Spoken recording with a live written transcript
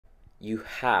You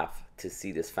have to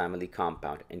see this family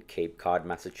compound in Cape Cod,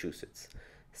 Massachusetts.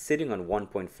 Sitting on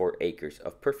 1.4 acres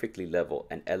of perfectly level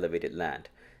and elevated land,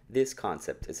 this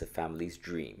concept is a family's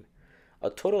dream. A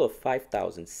total of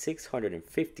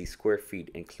 5,650 square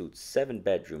feet includes 7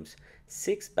 bedrooms,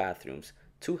 6 bathrooms,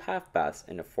 2 half baths,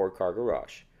 and a 4-car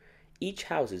garage. Each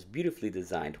house is beautifully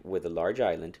designed with a large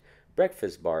island,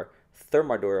 breakfast bar,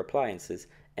 thermador appliances,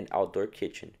 and outdoor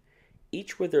kitchen.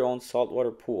 Each with their own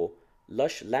saltwater pool.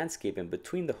 Lush landscaping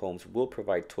between the homes will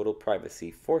provide total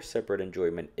privacy for separate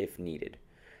enjoyment if needed.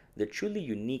 The truly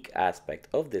unique aspect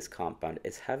of this compound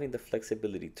is having the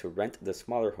flexibility to rent the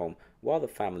smaller home while the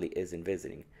family isn't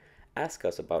visiting. Ask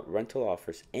us about rental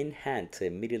offers in hand to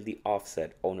immediately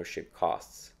offset ownership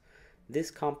costs.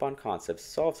 This compound concept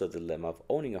solves the dilemma of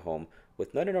owning a home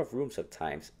with not enough rooms at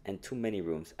times and too many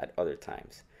rooms at other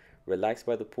times. Relax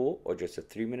by the pool or just a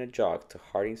 3-minute jog to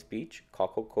Harding's Beach,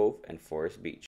 Cockle Cove, and Forest Beach.